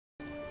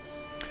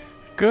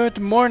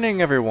Good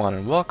morning everyone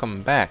and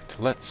welcome back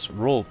to Let's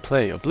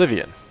Roleplay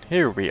Oblivion.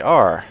 Here we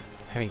are,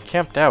 having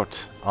camped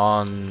out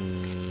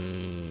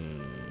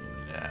on...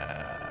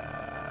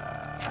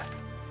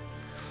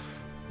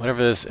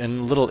 whatever this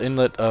little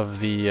inlet of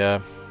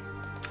the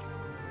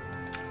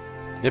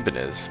Ibn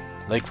is.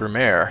 Lake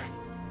Vermeer.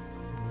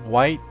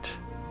 White...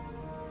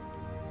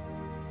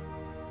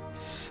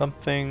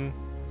 something...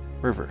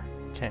 river.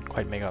 Can't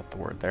quite make out the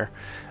word there.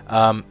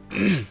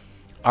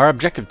 Our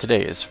objective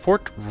today is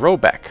Fort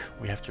Roebuck.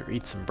 We have to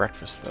eat some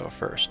breakfast though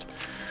first.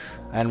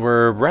 And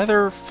we're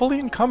rather fully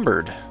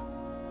encumbered.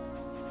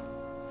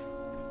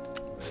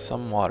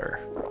 Some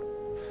water.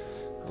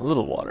 A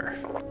little water.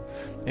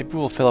 Maybe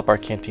we'll fill up our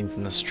canteens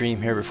in the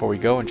stream here before we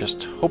go and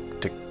just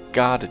hope to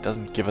God it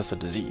doesn't give us a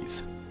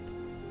disease.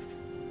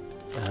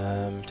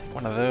 Take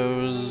one of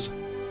those.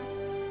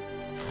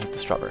 Eat the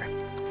strawberry.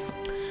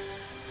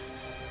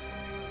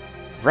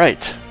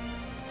 Right.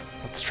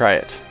 Let's try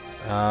it.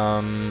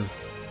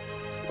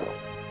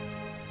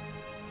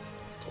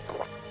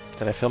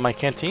 Did I fill my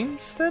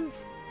canteens then?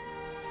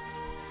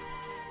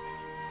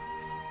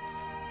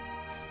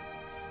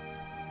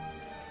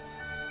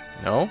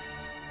 No.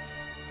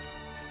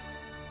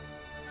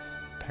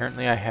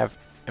 Apparently I have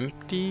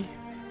empty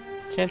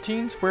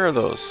canteens? Where are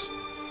those?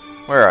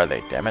 Where are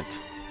they, damn it?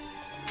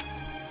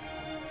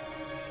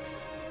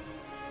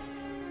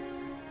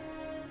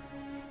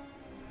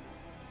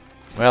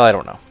 Well, I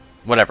don't know.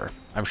 Whatever.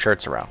 I'm sure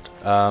it's around.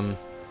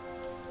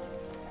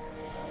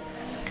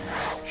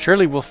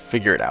 Surely we'll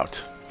figure it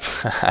out.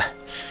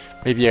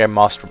 Maybe I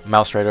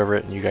moused right over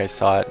it and you guys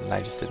saw it and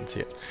I just didn't see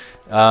it.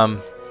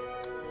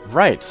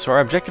 Right, so our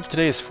objective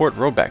today is Fort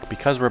Roebuck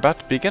because we're about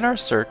to begin our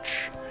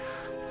search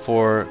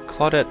for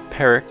Claudette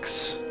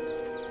Perrick's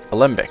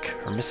alembic,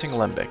 her missing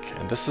alembic,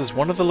 and this is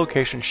one of the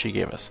locations she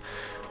gave us.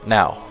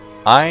 Now,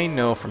 I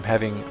know from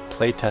having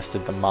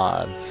play-tested the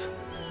mods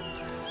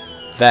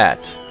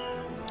that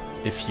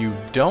if you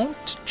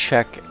don't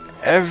check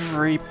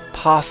every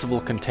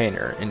possible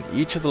container in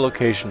each of the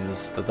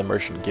locations that the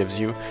merchant gives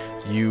you,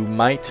 you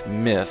might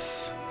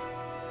miss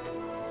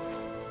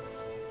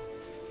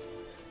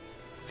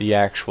the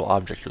actual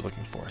object you're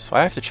looking for. So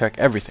I have to check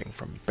everything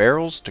from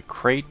barrels to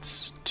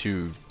crates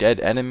to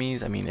dead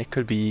enemies. I mean, it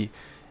could be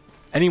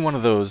any one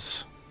of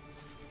those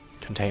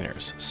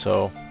containers.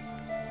 So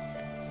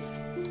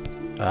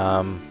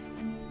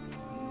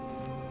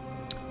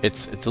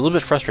it's a little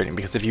bit frustrating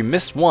because if you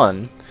miss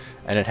one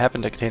and it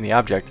happened to contain the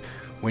object,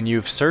 when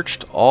you've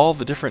searched all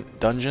the different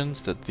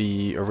dungeons that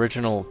the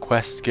original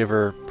quest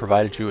giver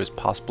provided you as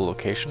possible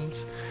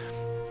locations,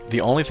 the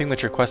only thing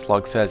that your quest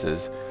log says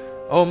is,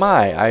 "Oh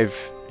my,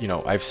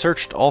 I've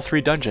searched all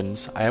 3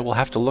 dungeons. I will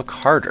have to look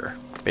harder,"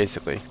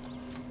 basically.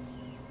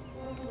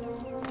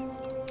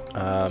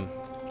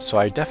 So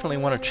I definitely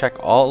want to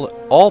check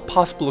all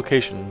possible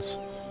locations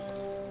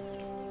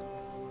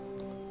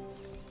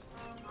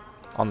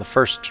on the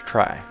first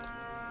try.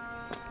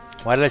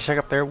 Why did I check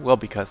up there? Well,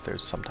 because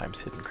there's sometimes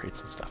hidden crates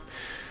and stuff.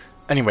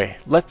 Anyway,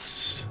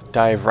 let's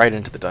dive right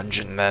into the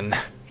dungeon then.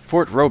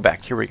 Fort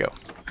Roebuck, here we go.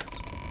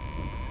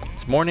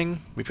 It's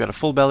morning, we've got a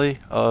full belly,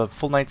 a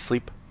full night's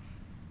sleep.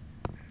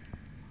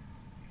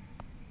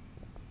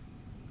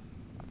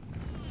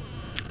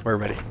 We're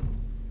ready.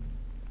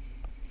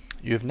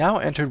 You have now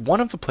entered one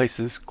of the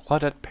places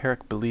Claudette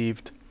Perrick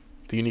believed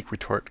the unique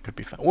retort could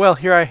be found. Well,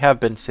 here I have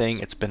been saying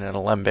it's been an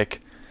alembic,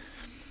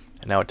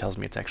 and now it tells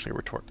me it's actually a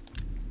retort.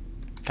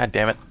 God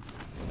damn it.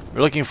 We're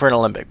looking for an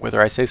alembic,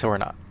 whether I say so or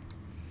not.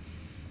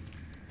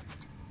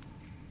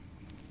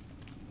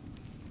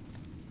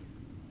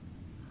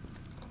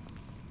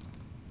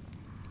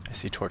 I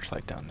see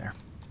torchlight down there.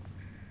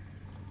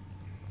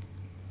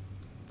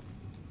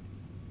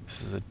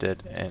 This is a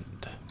dead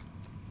end.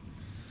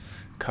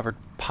 Covered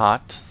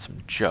pot,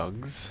 some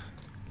jugs,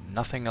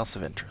 nothing else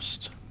of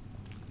interest.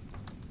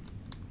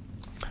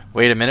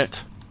 Wait a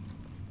minute.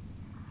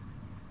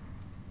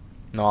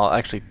 No, I'll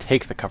actually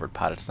take the covered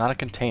pot. It's not a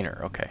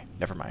container. Okay,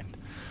 never mind.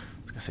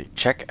 I was going to say,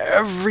 check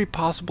every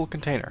possible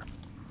container.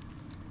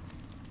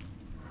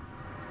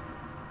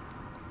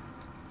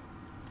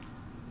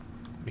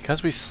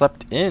 Because we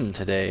slept in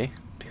today,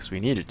 because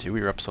we needed to,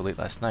 we were up so late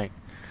last night,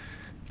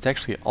 it's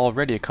actually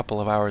already a couple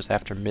of hours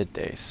after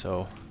midday,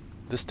 so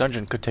this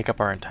dungeon could take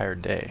up our entire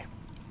day.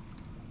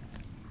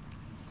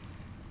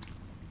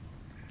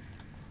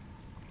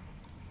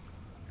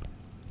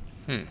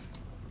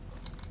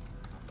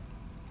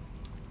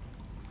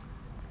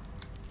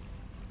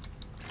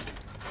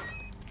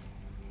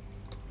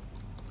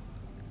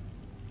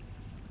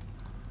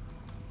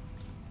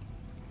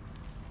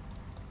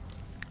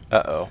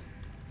 Uh-oh.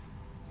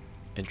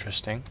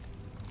 Interesting.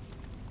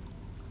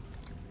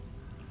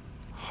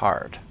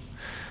 Hard.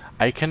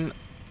 I can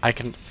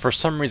for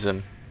some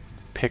reason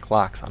pick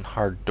locks on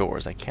hard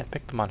doors. I can't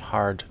pick them on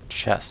hard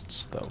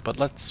chests though, but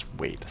let's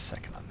wait a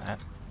second on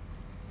that.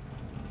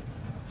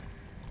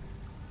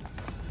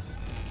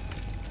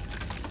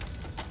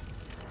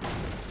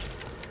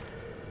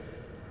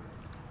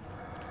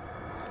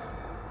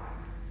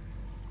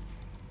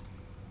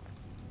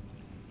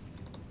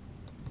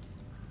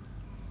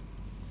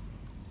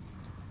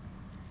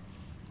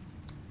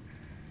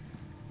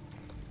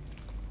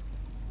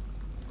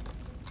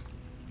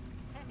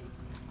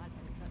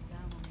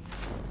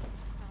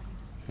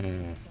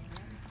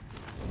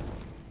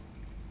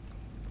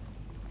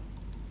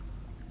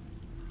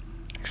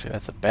 Actually,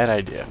 that's a bad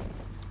idea.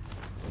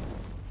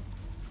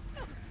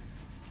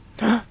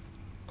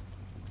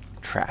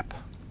 Trap.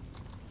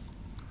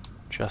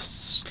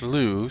 Just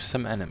slew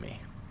some enemy.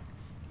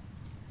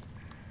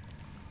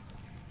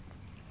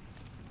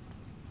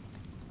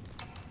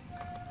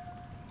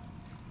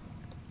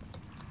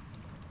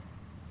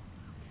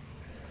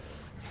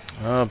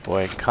 Oh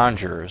boy,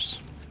 conjurers.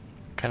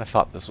 Kind of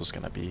thought this was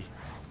going to be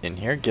in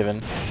here,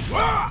 given...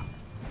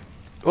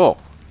 Oh,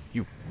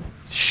 you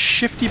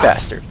shifty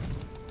bastard.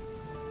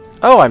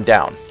 Oh, I'm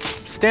down.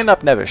 Stand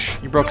up,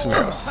 Nebish. You broke some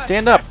arrows.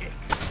 Stand up.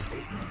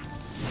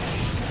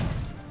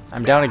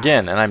 I'm down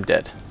again, and I'm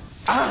dead.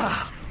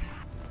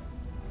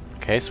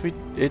 Okay, so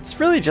it's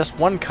really just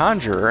one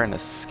conjurer and a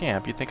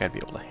scamp. You'd think I'd be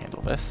able to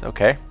handle this.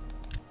 Okay.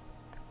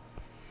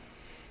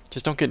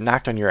 Just don't get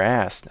knocked on your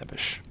ass,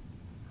 Nebish.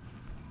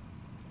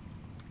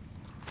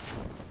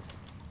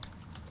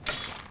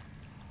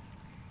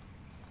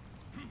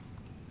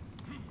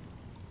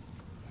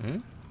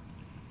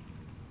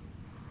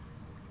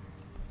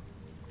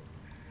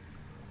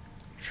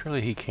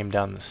 Surely he came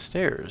down the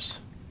stairs.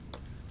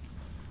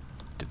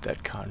 Did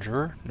that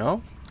conjurer?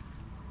 No?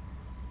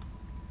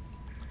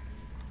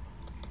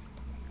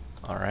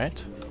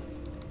 Alright.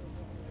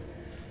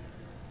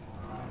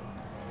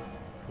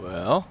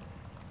 Well,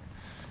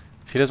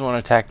 if he doesn't want to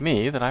attack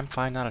me, then I'm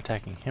fine not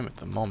attacking him at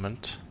the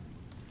moment.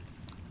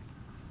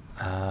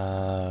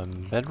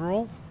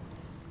 Bedroll?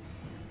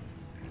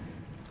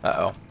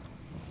 Uh-oh.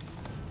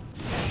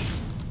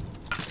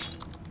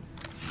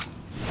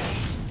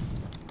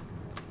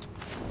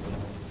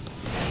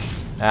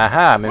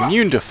 Aha, I'm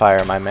immune to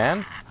fire, my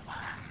man.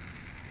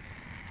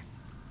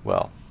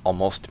 Well,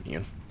 almost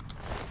immune.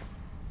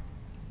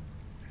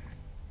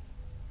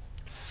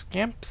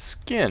 Scamp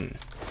skin.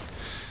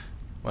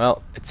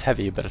 Well, it's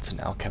heavy, but it's an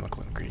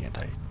alchemical ingredient.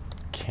 I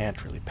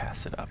can't really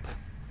pass it up.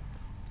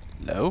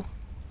 Hello?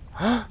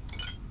 Oh.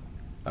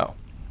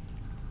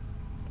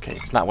 Okay,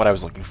 it's not what I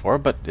was looking for,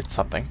 but it's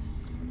something.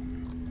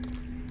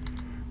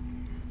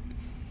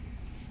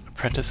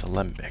 Apprentice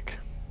Alembic.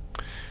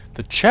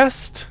 The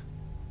chest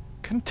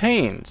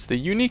contains the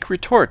unique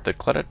retort that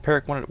Claudette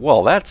Perrick wanted.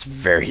 Well, that's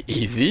very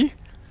easy.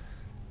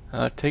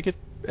 Take it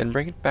and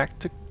bring it back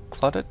to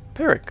Claudette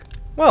Perrick.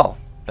 Well,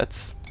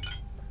 that's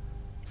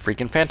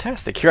freaking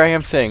fantastic. Here I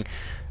am saying,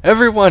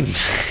 everyone,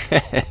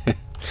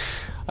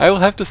 I will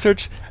have to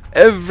search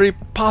every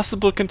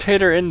possible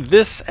container in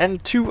this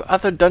and 2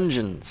 other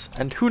dungeons.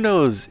 And who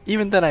knows,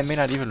 even then I may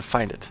not even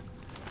find it.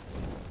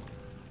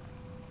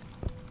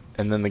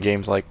 And then the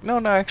game's like, no,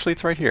 actually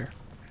it's right here.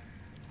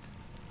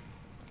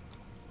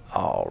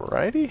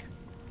 Alrighty.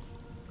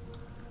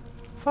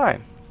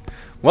 Fine.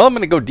 Well, I'm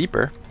gonna go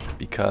deeper,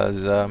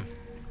 because,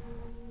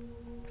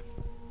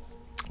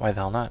 why the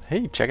hell not?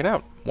 Hey, check it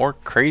out. More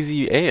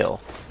crazy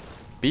ale.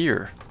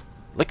 Beer.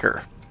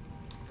 Liquor.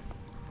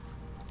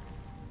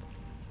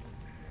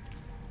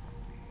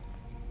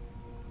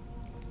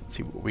 Let's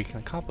see what we can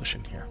accomplish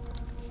in here.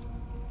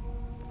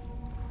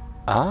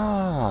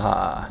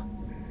 Ah.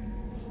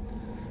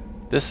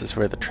 This is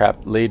where the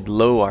trap laid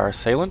low our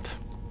assailant.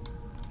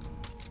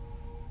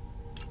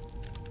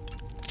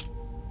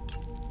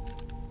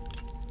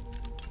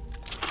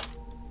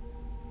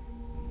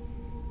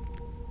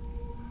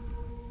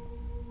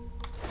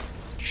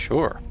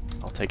 Sure,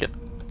 I'll take it.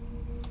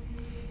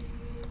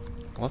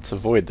 Let's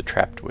avoid the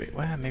trapped way.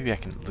 Well, maybe I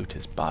can loot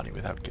his body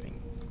without getting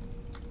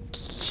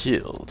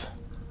killed.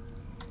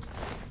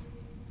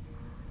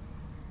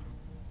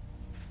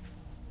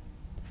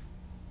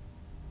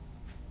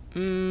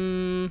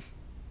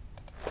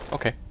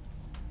 Okay.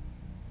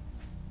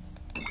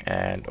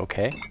 And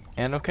okay.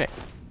 And okay.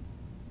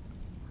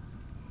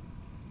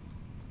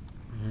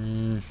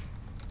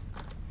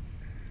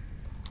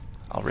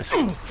 I'll risk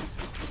it.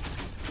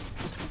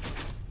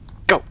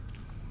 Go!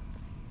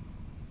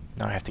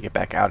 Now I have to get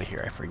back out of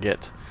here, I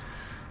forget.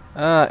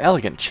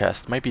 Elegant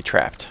chest. Might be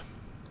trapped.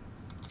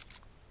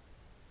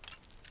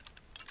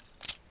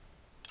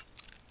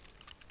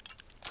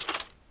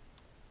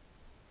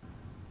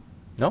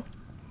 No?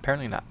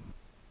 Apparently not.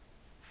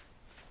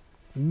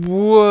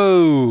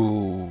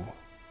 Whoa!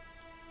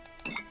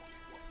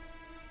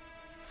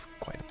 It's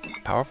quite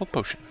a powerful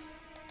potion.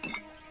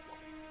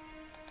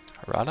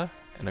 Harada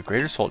and a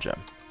greater soul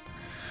gem.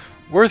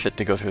 Worth it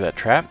to go through that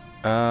trap.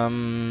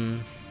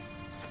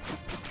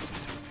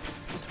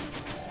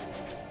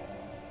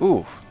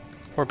 Ooh,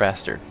 poor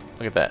bastard.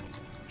 Look at that.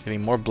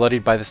 Getting more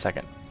bloodied by the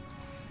second.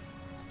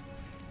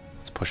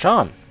 Let's push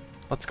on.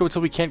 Let's go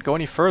until we can't go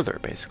any further,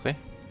 basically.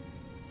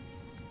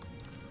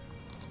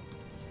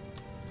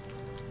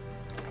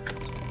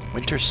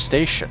 Winter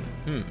Station.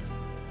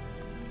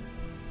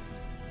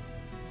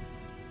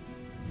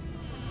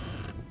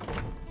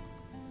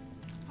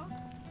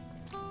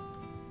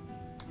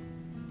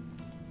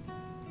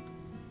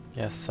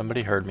 Yes,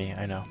 somebody heard me,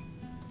 I know.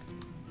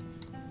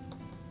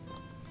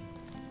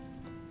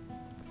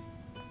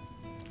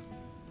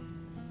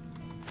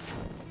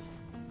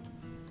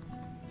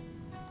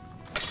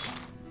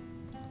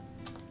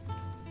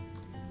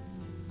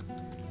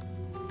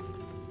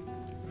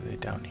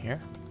 down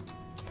here.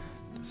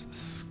 There's a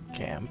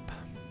scamp.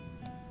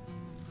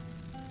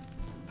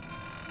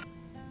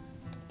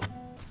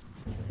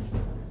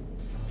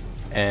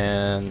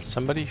 And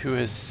somebody who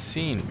has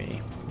seen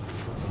me.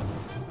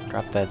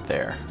 Drop that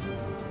there.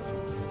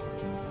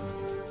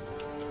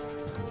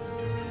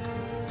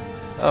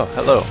 Oh,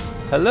 hello.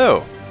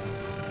 Hello!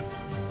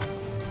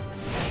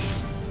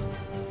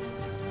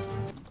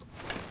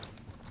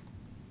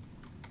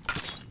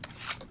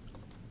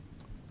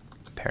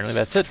 Apparently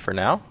that's it for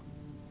now.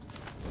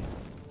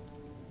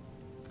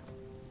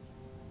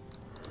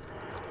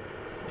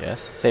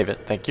 Yes, save it.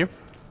 Thank you.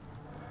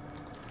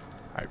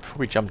 Alright, before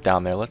we jump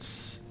down there,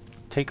 let's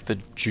take the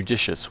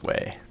judicious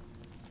way.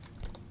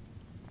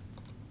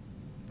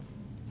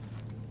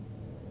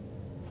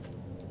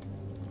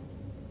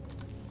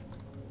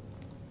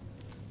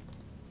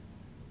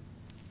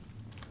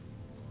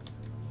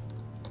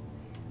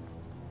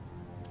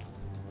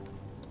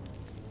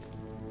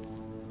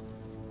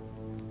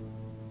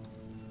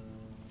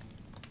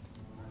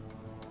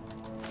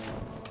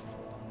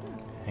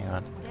 Hang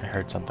on, I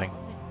heard something.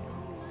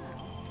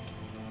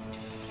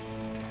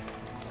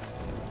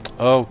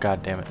 Oh,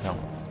 god damn it, no.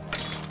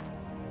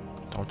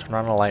 Don't turn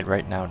on a light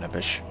right now,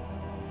 Nebbish.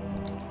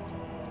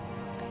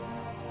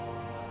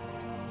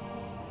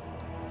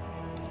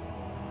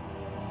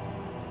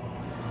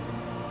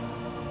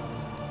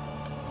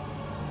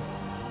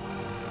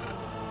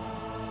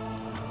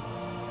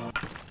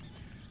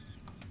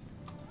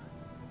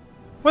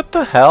 What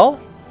the hell?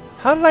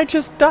 How did I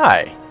just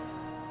die?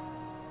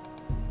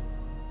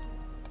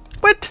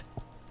 What?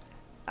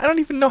 I don't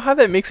even know how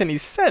that makes any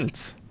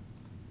sense.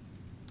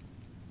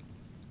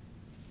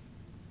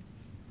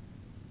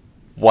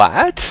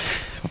 What?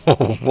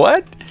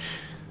 What?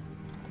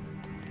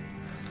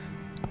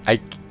 I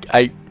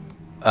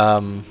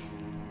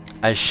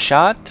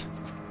shot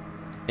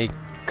a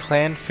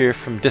clanfear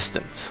from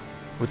distance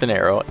with an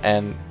arrow,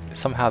 and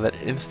somehow that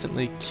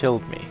instantly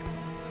killed me.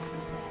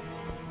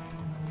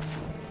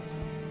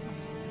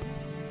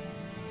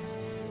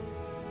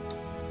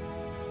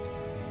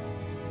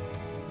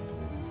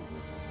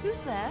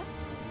 Who's there?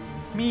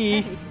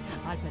 Me. Hey,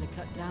 I'd better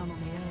cut down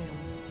on the ale.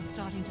 I'm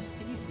starting to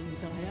see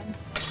things, I am.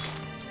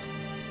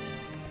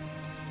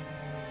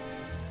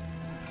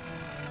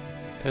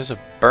 There's a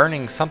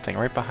burning something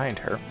right behind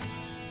her.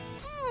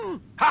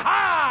 Ha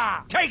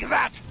ha! Take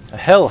that! A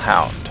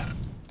hellhound.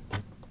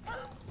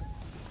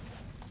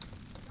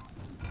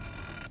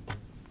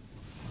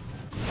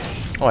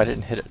 Oh, I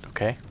didn't hit it.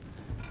 Okay.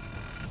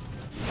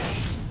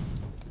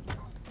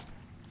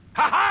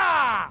 Ha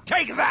ha!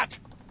 Take that!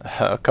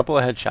 A couple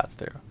of headshots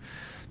there.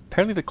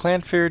 Apparently the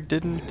clanfear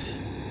didn't...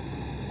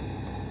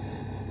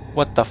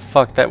 What the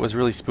fuck? That was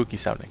really spooky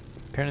sounding.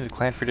 Apparently the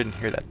clanfear didn't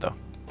hear that though.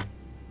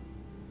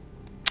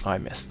 Oh, I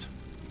missed.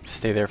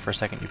 Stay there for a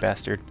second, you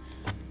bastard.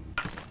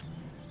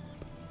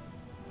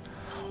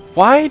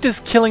 Why does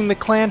killing the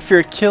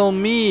clanfear kill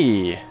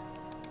me?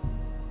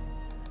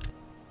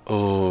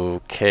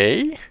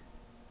 Okay. A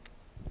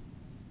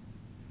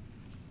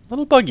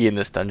little buggy in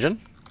this dungeon.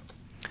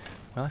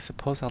 Well, I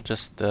suppose I'll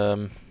just,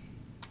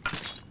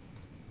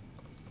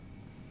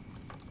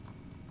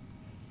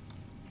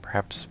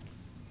 perhaps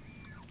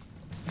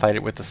fight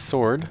it with a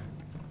sword.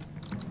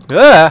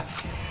 Ah!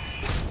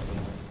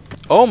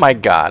 Oh my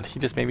god, he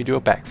just made me do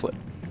a backflip.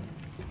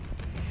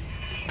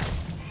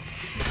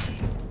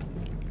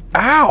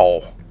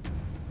 Ow!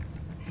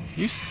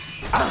 You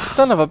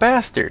son of a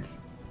bastard.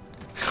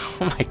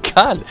 Oh my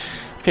god.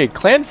 Okay,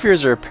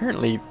 clanfears are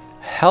apparently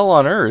hell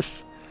on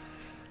earth.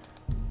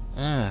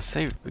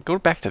 Go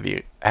back to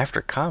the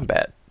after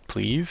combat,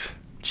 please.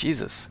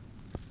 Jesus.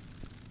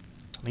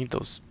 I need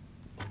those.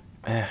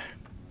 Okay,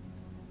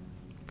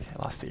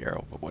 I lost the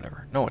arrow, but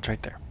whatever. No, it's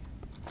right there.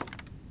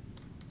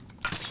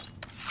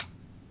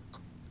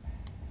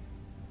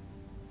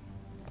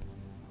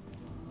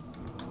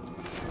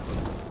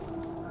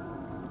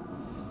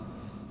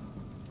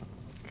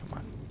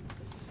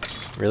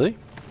 Really?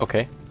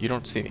 Okay, you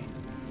don't see me.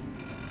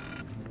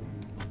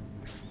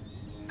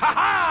 Ha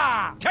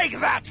ha! Take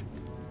that!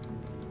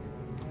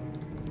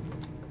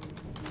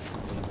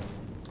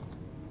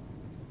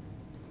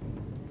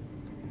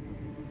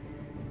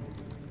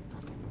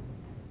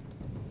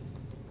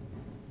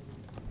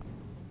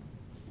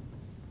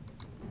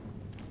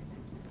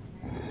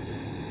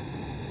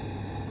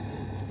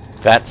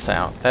 That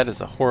sound. That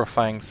is a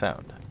horrifying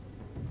sound.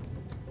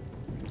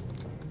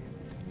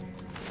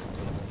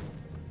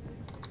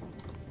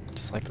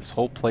 Light this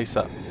whole place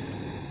up.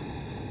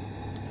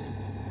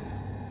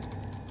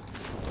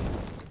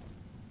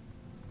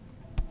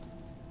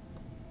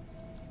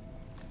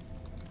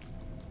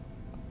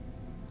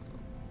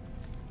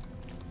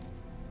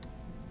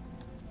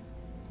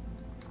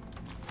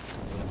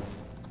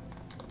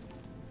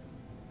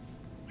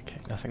 Okay,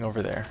 nothing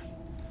over there.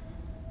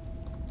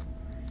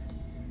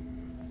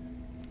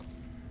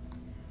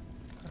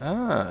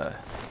 Ah,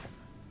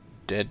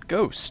 dead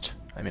ghost.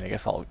 I mean, I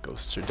guess all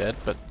ghosts are dead,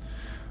 but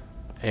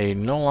a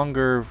no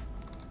longer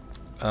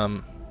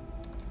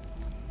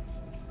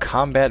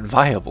combat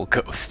viable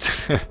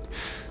ghost.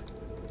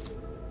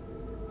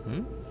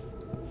 Hmm?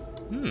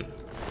 Hmm.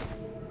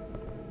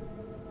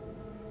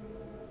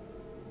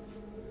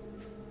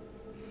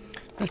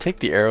 I'm gonna take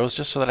the arrows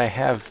just so that I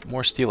have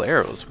more steel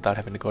arrows without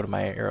having to go to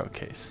my arrow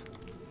case.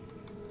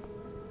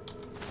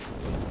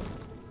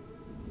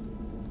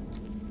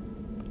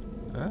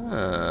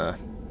 Ah.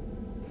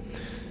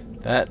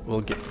 That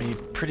will get me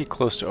pretty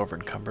close to over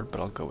encumbered,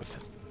 but I'll go with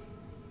it.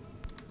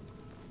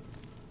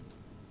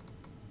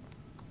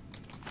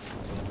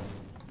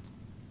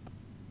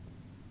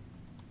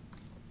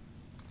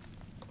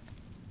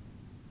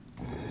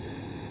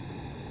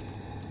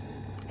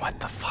 What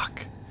the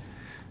fuck?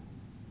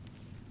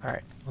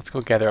 Alright, let's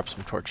go gather up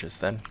some torches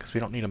then, because we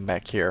don't need them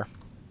back here.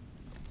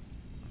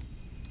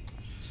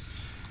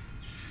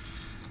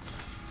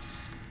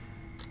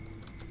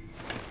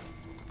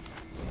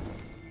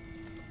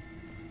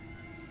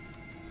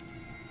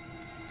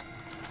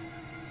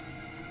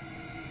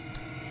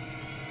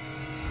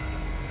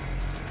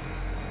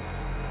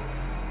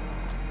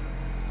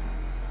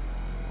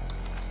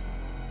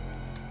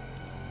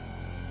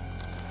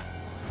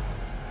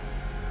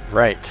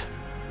 Right.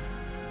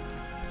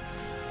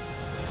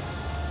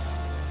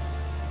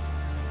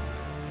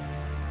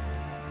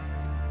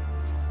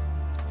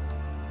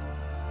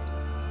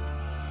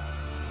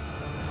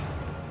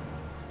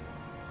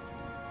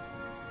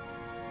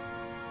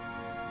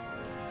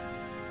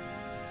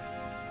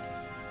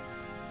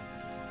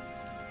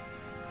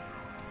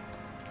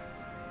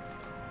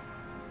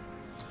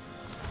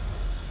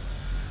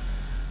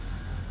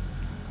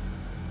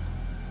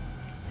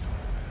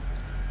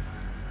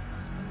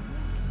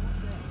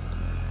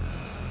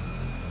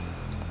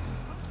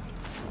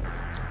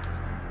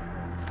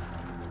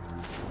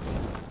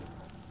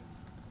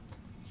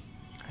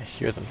 I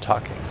hear them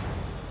talking.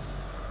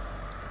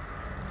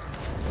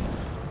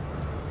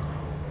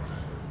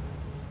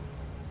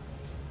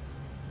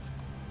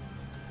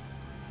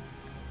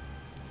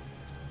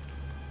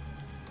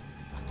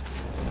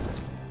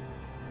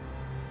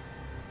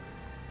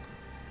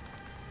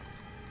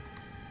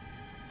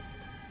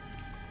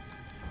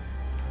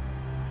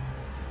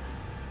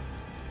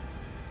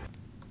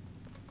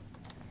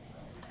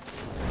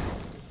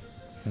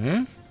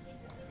 Hmm?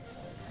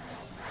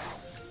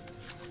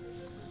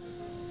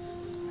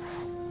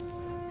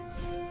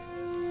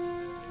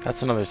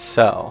 That's another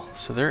cell,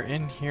 so they're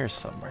in here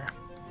somewhere.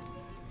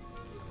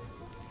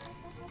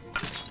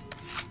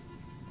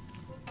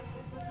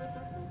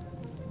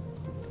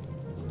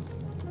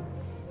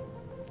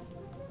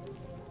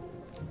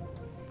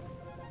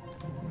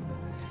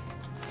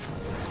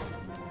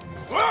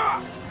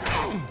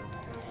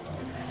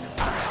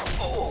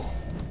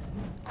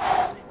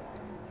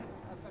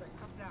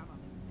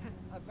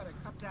 I better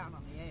cut down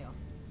on the ale.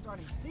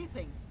 Starting to see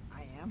things,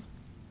 I am.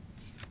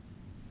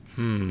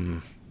 Hmm.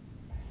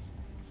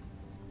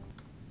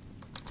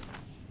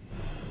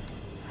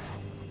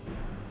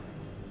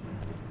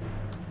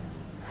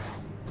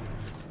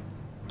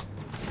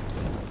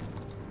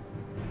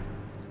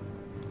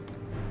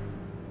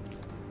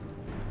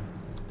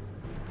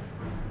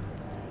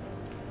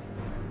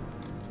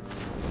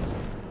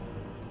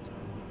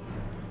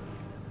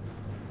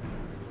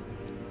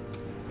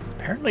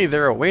 Apparently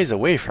they're a ways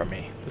away from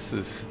me. This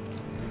is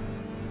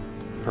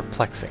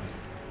perplexing.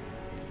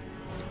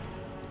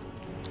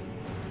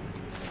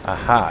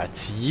 Aha,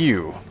 it's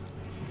you.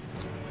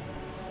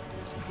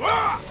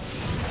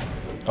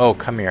 Oh,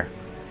 come here.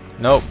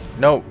 No,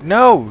 no,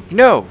 no,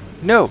 no,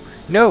 no,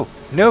 no,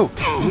 no,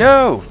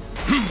 no!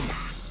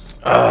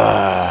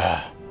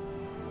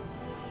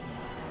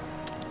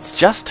 It's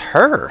just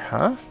her,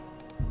 huh?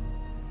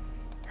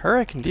 Her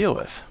I can deal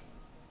with.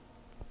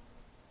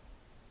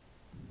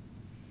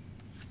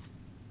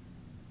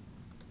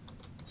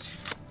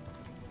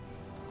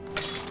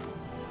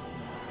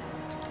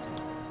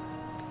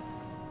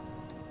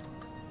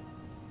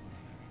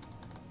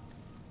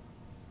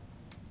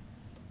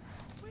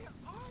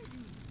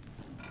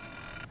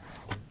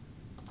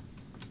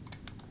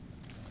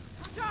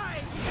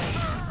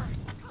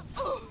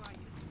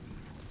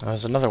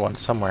 There's another one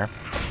somewhere.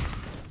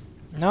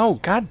 No,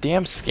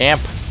 goddamn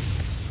scamp.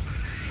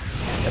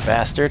 You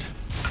bastard.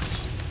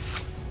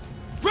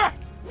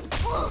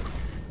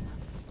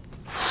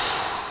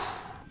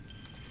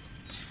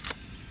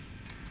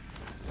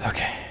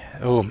 Okay.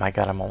 Oh my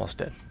god, I'm almost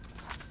dead.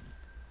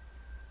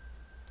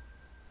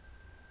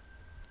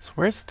 So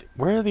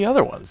where are the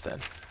other ones then?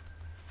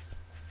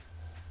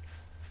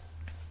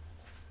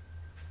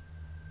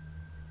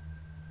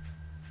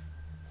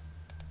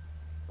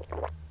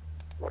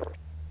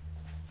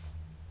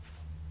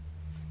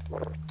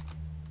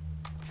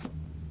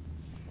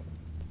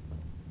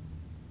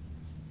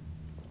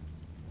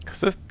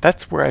 Because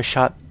that's where I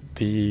shot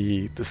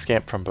the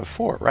scamp from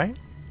before, right?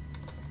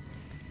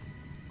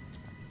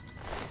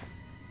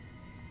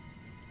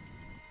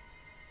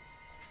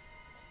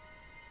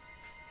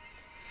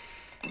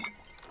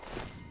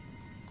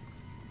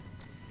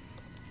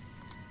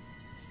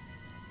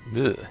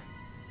 Ugh.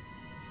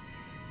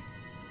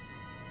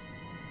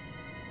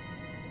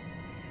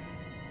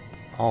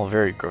 All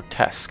very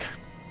grotesque.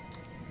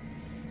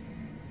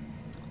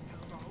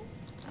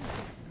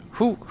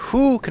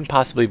 Who can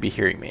possibly be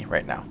hearing me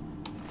right now?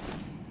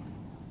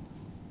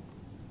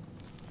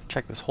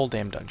 Check this whole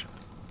damn dungeon.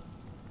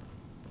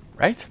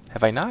 Right?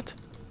 Have I not?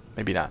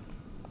 Maybe not.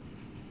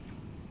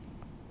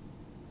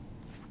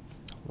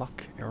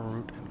 Luck,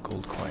 arrowroot, and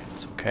gold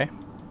coins. Okay.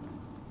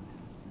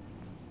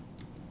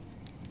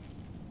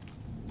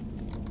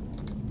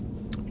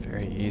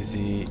 Very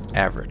easy.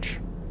 Average.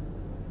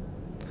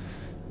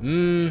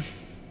 Don't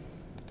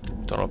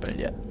open it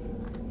yet.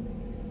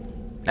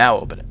 Now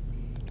open it.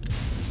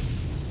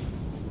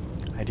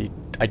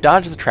 I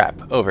dodged the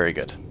trap. Oh, very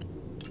good.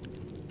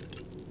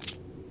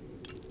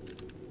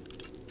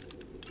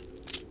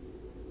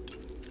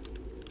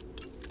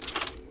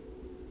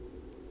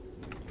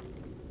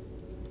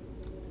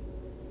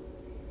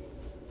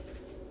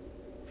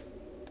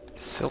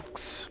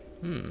 Silks.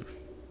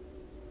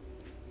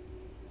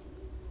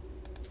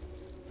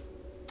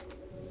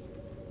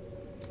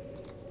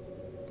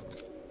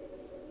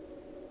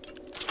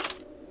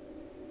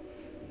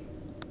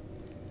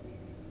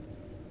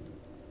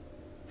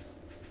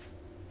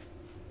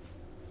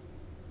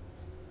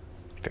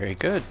 Very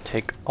good.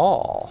 Take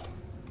all.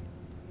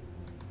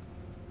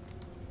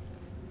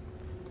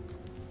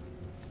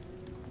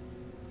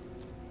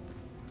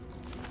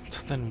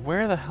 So then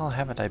where the hell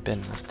haven't I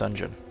been in this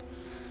dungeon?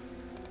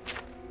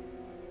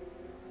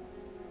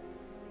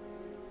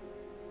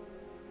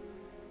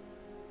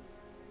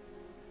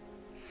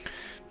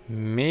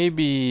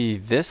 Maybe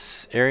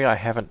this area I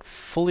haven't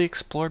fully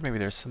explored. Maybe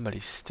there's somebody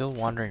still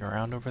wandering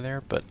around over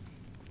there, but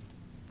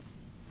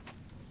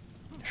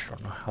I sure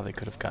don't know how they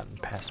could have gotten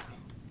past me.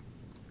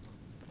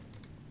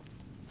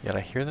 Yet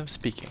I hear them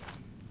speaking.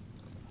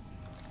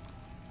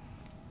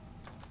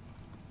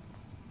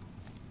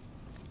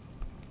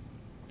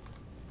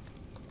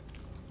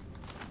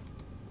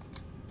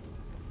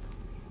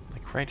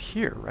 Like right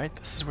here, right?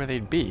 This is where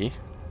they'd be.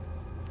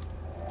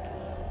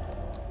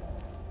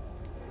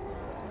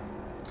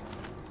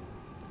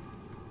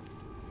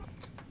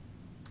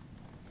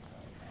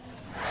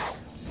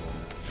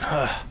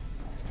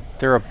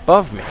 They're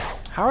above me.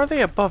 How are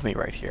they above me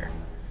right here?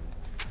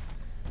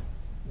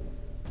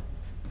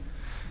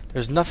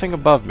 There's nothing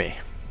above me.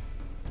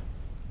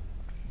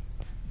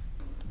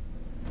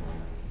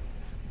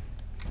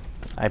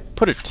 I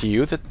put it to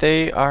you that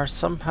they are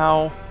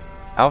somehow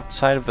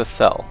outside of the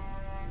cell.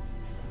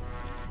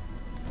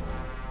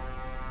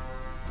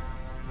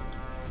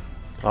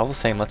 But all the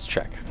same, let's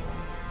check.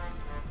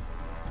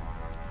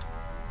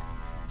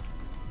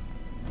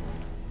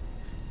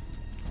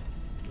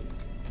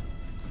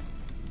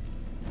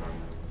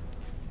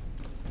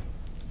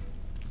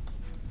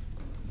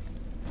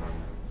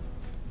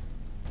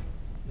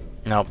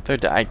 No,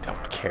 I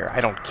don't care.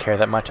 I don't care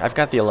that much. I've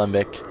got the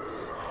Alembic.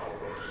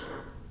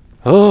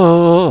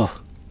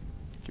 Oh!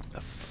 Get me the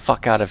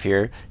fuck out of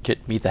here.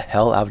 Get me the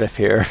hell out of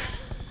here.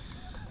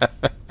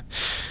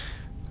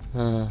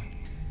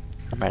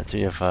 Reminds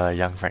me of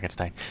Young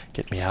Frankenstein.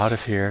 Get me out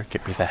of here.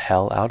 Get me the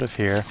hell out of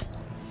here.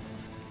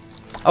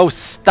 Oh,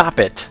 stop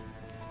it!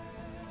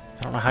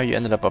 I don't know how you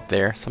ended up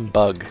there. Some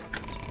bug.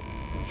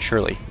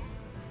 Surely.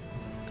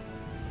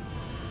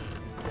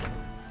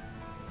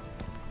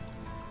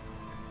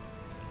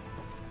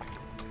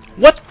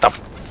 What the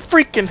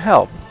freaking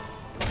hell?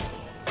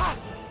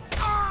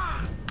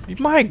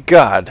 My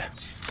God!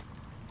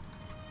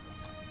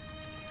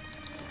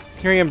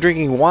 Here I am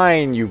drinking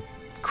wine, you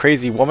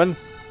crazy woman.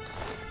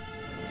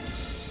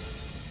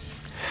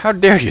 How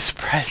dare you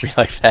surprise me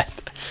like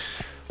that?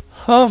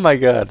 Oh my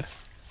God.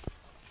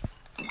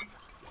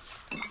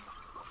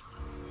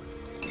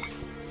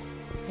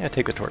 Yeah,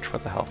 take the torch.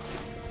 What the hell?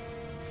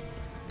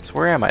 So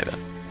where am I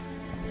then?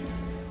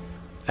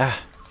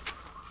 Ah.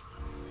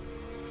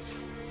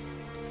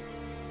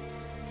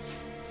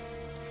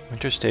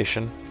 Winter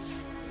Station.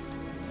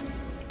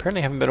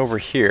 Apparently I haven't been over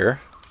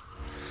here.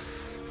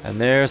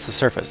 And there's the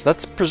surface.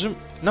 That's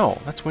no,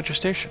 that's Winter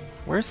Station.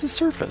 Where's the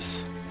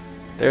surface?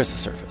 There's the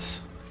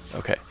surface.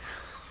 Okay.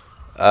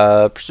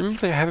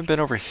 Presumably I haven't been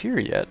over here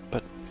yet,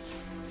 but...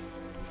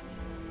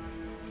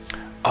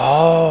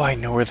 Oh, I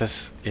know where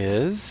this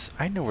is.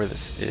 I know where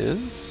this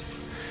is.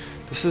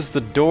 This is the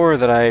door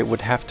that I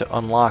would have to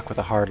unlock with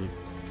a hard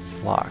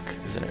lock,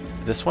 isn't it?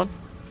 This one?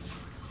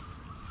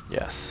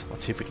 Yes.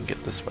 Let's see if we can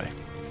get this way.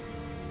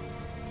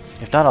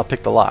 If not, I'll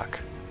pick the lock.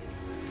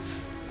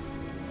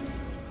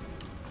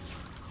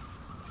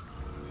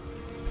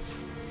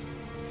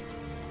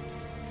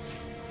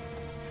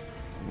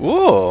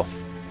 Whoa!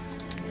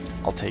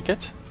 I'll take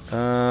it.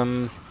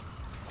 Not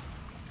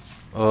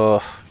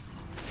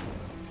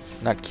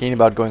keen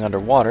about going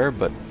underwater,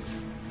 but...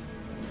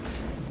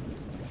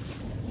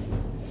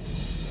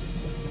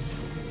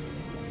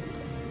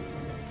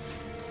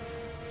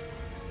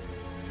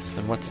 So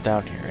then what's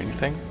down here?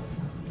 Anything?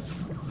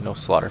 No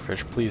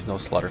slaughterfish. Please, no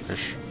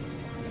slaughterfish.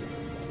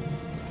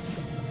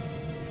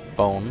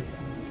 Bone.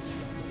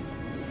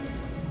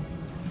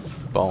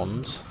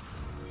 Bones.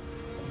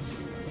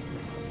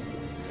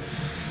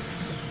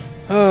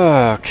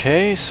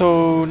 Okay,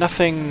 so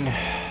nothing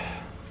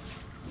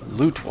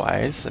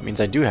loot-wise. That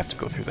means I do have to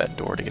go through that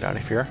door to get out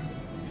of here.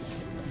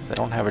 Because I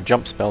don't have a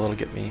jump spell that'll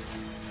get me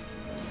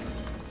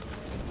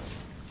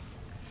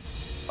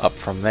up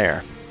from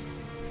there.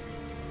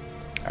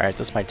 Alright,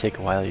 this might take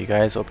a while, you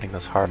guys, opening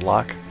this hard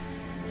lock.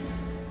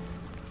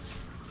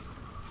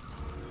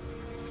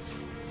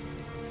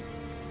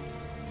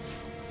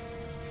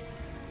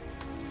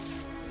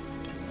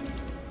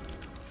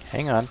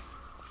 Hang on.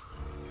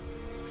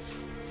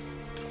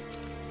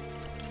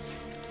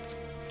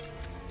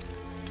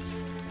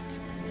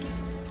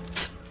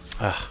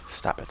 Ugh,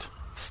 stop it.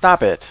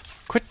 Stop it!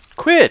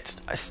 Quit!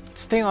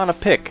 Stay on a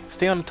pick.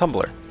 Stay on a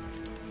tumbler.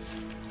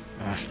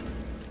 Ugh.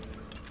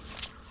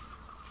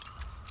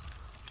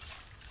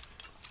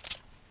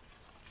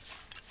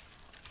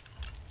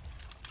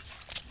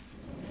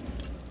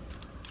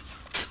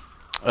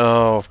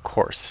 Oh, of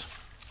course.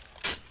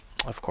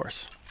 Of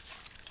course.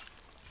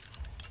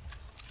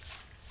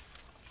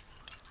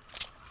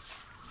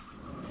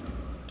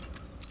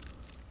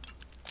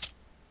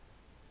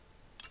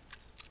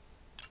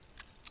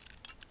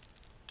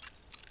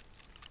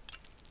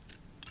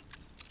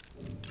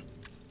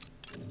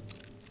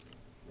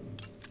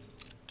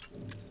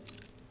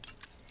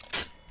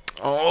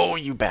 Oh,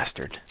 you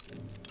bastard.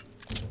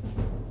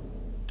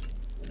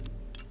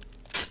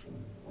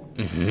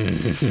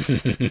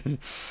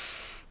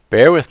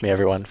 Bear with me,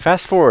 everyone.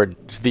 Fast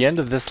forward to the end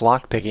of this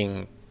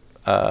lockpicking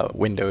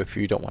window if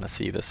you don't want to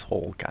see this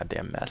whole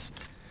goddamn mess.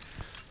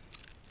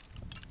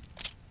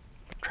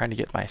 I'm trying to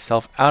get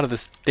myself out of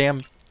this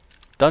damn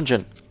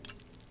dungeon.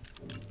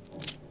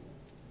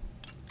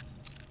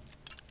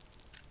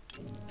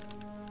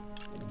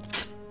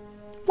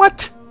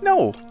 What?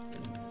 No!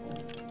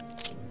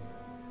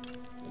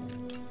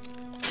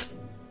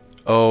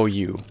 Oh,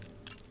 you.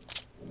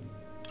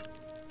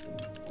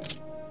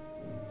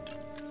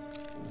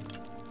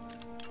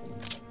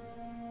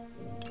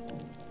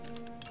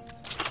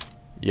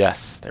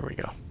 Yes, there we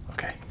go.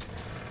 Okay.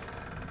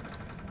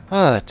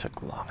 Oh, that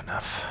took long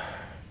enough.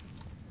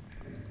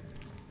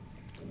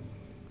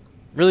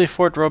 Really,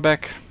 Fort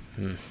Robeck?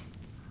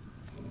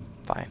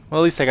 Fine.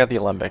 Well, at least I got the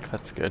Alembic.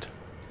 That's good.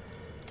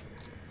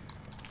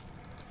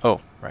 Oh,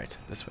 right.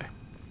 This way.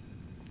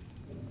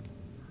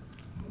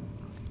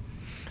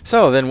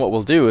 So, then what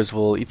we'll do is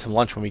we'll eat some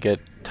lunch when we get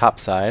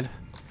topside.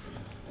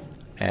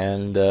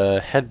 And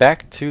head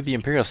back to the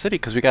Imperial City,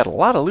 because we got a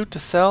lot of loot to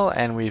sell,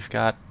 and we've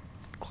got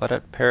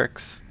Claudette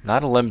Perrix,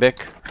 not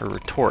Alembic, her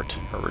Retort.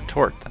 Her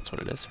Retort, that's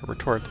what it is. Her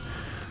Retort.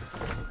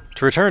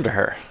 To return to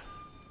her.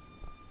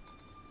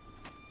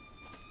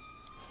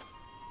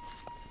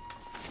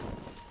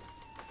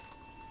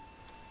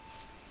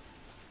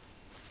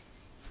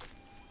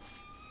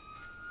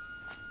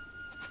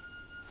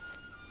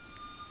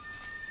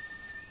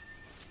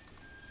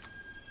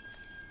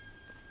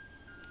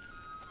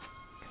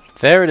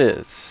 There it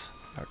is,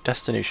 our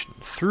destination,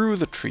 through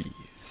the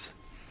trees.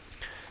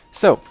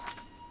 So,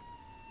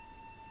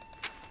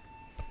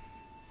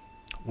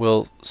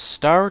 we'll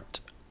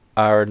start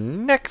our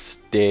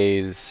next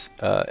day's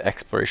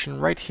exploration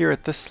right here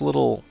at this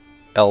little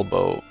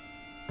elbow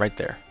right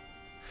there.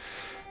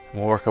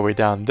 We'll work our way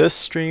down this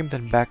stream,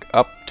 then back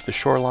up to the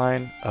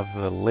shoreline of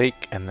the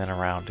lake, and then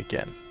around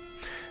again.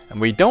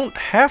 And we don't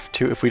have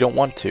to, if we don't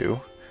want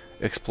to,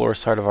 explore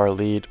Side of Our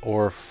Lead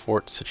or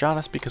Fort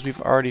Sejanus because we've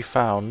already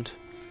found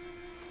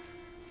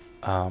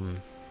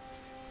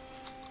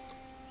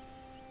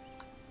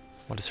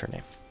what is her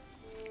name?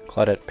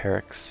 Claudette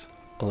Perrix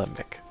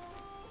Alembic.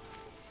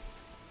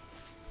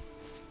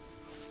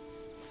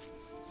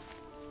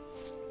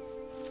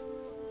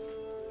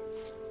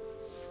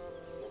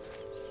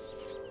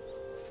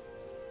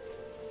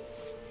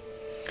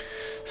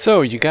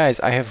 So you guys,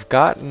 I have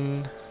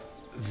gotten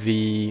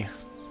the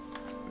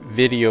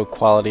video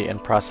quality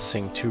and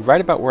processing to right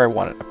about where I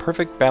want it. A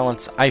perfect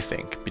balance, I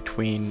think,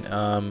 between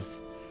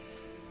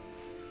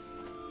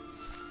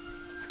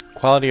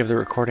quality of the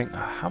recording.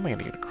 How am I going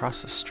to get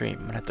across the stream?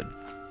 I'm going to have to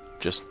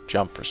just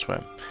jump or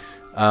swim.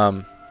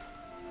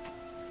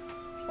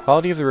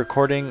 Quality of the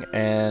recording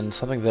and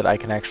something that I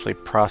can actually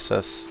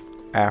process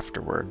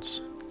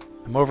afterwards.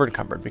 I'm over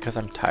encumbered because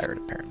I'm tired,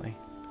 apparently.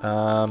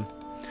 Oh,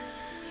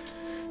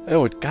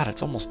 God,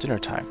 it's almost dinner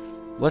time.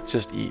 Let's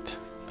just eat.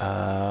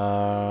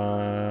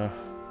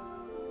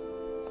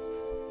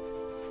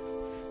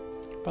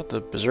 About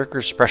the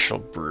Berserker Special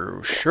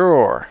Brew,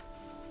 sure.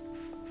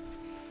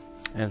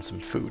 And some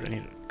food. I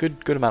need a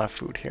good amount of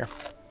food here.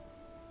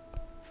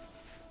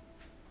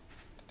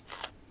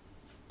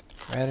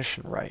 Radish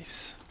and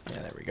rice. Yeah,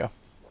 there we go.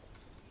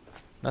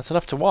 That's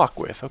enough to walk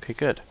with. Okay,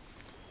 good.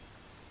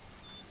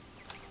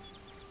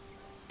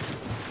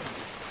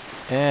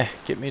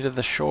 Get me to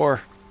the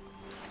shore.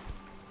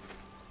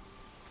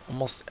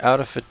 Almost out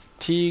of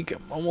fatigue.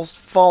 I'm almost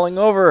falling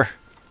over.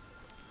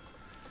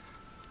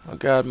 Oh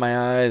God,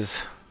 my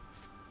eyes.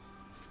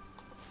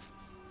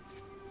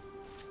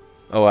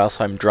 Oh,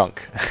 also I'm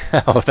drunk.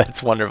 Oh,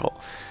 that's wonderful.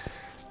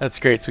 That's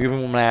great. So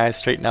even when my eyes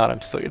straighten out,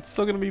 it's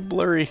still gonna be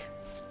blurry.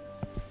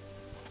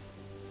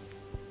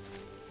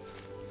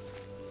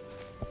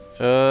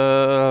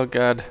 Oh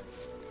God.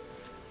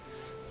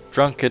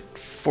 Drunk at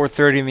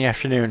 4:30 in the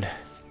afternoon.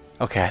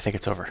 Okay, I think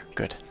it's over.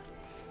 Good.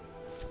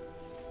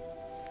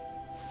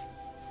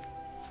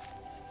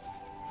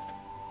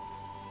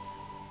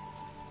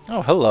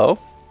 Oh, hello.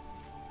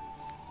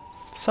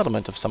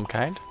 Settlement of some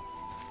kind.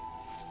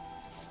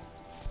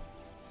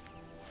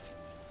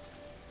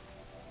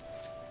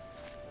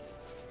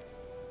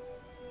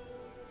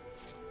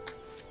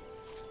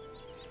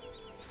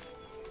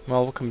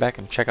 Well, we'll come back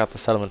and check out the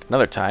settlement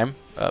another time.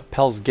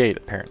 Pell's Gate,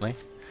 apparently.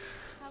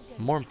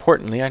 More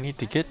importantly, I need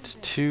to get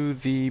to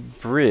the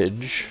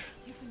bridge,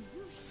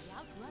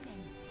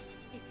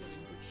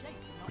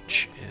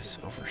 which is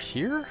over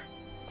here?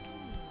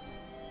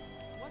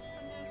 What's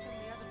the news from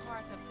the other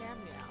parts of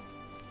Tamriel?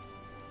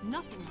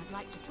 Nothing I'd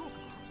like to talk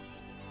about.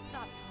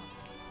 Stop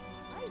talking.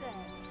 Hi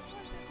there.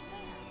 What's it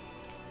there?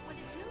 What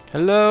is new?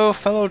 Hello,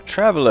 fellow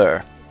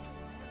traveler.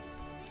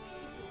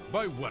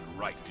 By what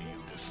right do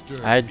you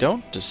disturb I me?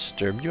 don't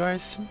disturb you, I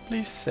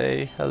simply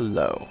say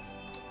hello.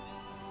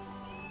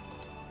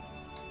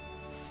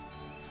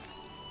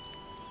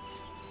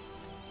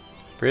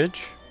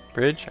 Bridge?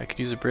 Bridge? I could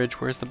use a bridge.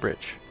 Where's the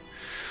bridge?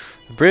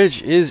 The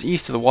bridge is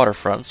east of the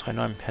waterfront, so I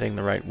know I'm heading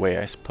the right way,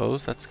 I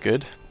suppose. That's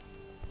good.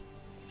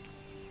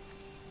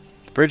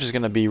 The bridge is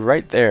going to be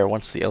right there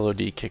once the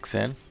LOD kicks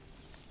in.